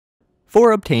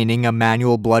For obtaining a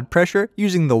manual blood pressure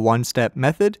using the one-step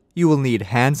method, you will need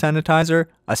hand sanitizer,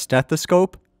 a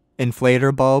stethoscope,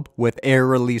 inflator bulb with air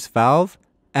release valve,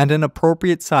 and an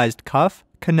appropriate sized cuff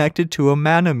connected to a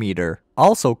manometer,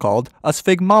 also called a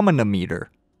sphygmomanometer.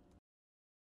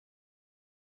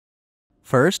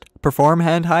 First, perform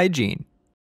hand hygiene.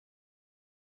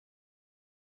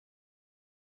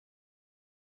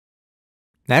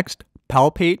 Next,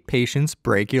 palpate patient's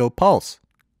brachial pulse.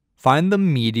 Find the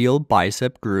medial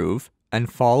bicep groove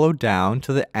and follow down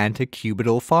to the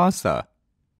antecubital fossa.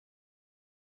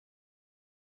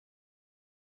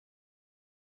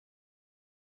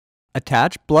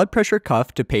 Attach blood pressure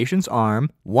cuff to patient's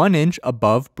arm 1 inch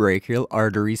above brachial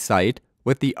artery site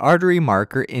with the artery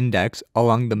marker index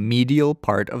along the medial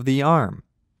part of the arm.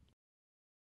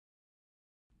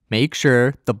 Make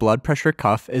sure the blood pressure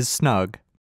cuff is snug.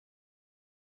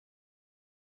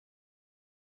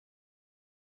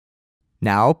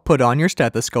 Now put on your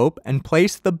stethoscope and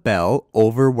place the bell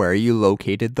over where you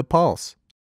located the pulse.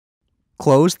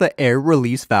 Close the air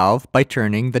release valve by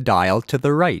turning the dial to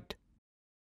the right.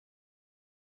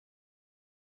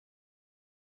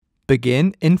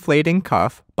 Begin inflating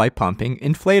cuff by pumping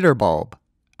inflator bulb.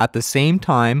 At the same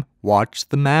time, watch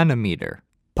the manometer.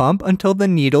 Pump until the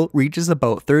needle reaches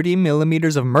about 30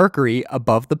 millimeters of mercury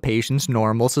above the patient's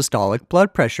normal systolic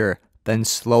blood pressure. Then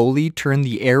slowly turn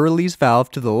the air release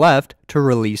valve to the left to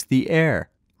release the air.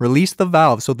 Release the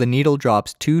valve so the needle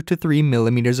drops 2 to 3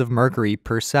 millimeters of mercury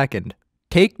per second.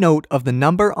 Take note of the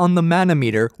number on the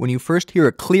manometer when you first hear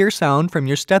a clear sound from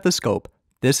your stethoscope.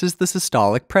 This is the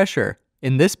systolic pressure.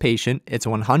 In this patient, it's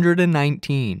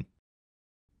 119.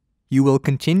 You will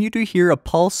continue to hear a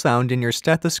pulse sound in your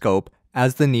stethoscope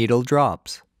as the needle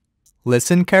drops.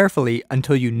 Listen carefully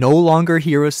until you no longer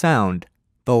hear a sound.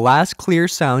 The last clear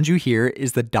sound you hear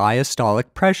is the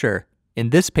diastolic pressure.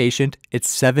 In this patient, it's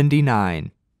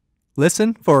 79.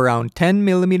 Listen for around 10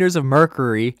 millimeters of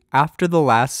mercury after the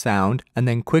last sound and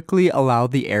then quickly allow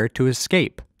the air to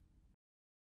escape.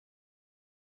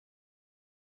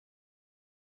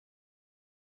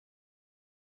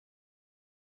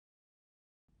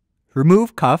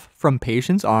 Remove cuff from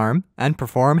patient's arm and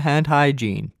perform hand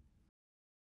hygiene.